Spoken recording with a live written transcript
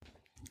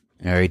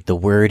All right, the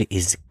word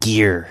is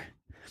gear.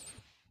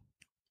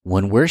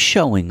 When we're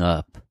showing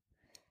up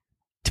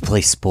to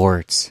play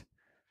sports,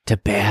 to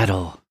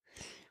battle,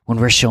 when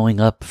we're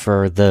showing up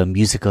for the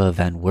musical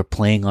event, we're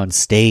playing on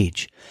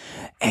stage.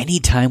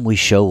 Anytime we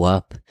show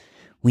up,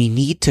 we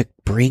need to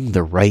bring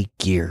the right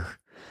gear.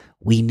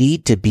 We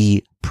need to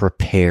be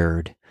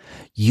prepared.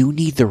 You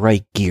need the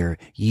right gear.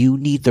 You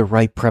need the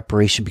right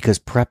preparation because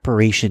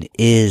preparation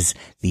is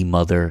the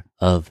mother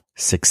of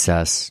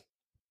success.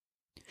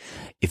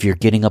 If you're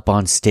getting up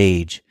on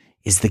stage,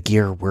 is the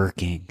gear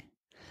working?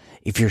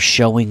 If you're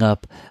showing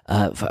up,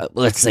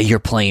 let's say you're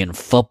playing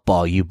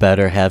football, you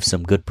better have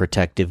some good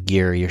protective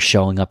gear. You're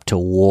showing up to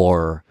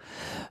war.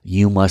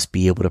 You must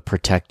be able to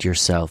protect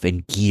yourself.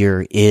 And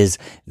gear is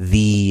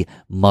the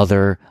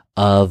mother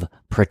of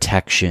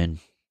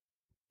protection.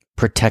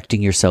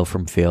 Protecting yourself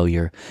from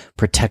failure,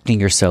 protecting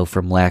yourself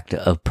from lack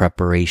of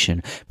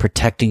preparation,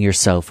 protecting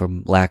yourself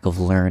from lack of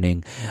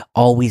learning.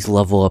 Always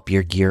level up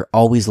your gear,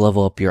 always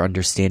level up your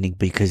understanding,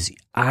 because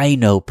I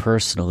know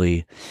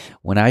personally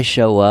when I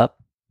show up,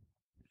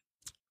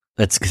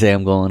 let's say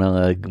I'm going on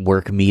a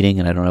work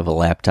meeting and I don't have a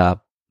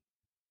laptop,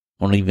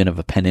 I don't even have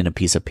a pen and a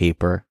piece of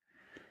paper.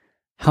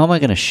 How am I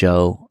going to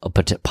show a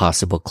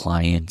possible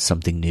client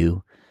something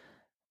new?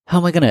 How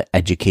am I going to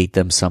educate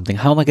them something?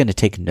 How am I going to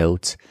take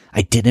notes?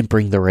 I didn't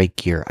bring the right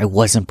gear. I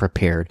wasn't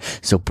prepared.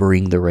 So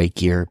bring the right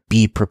gear.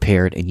 Be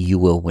prepared and you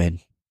will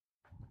win.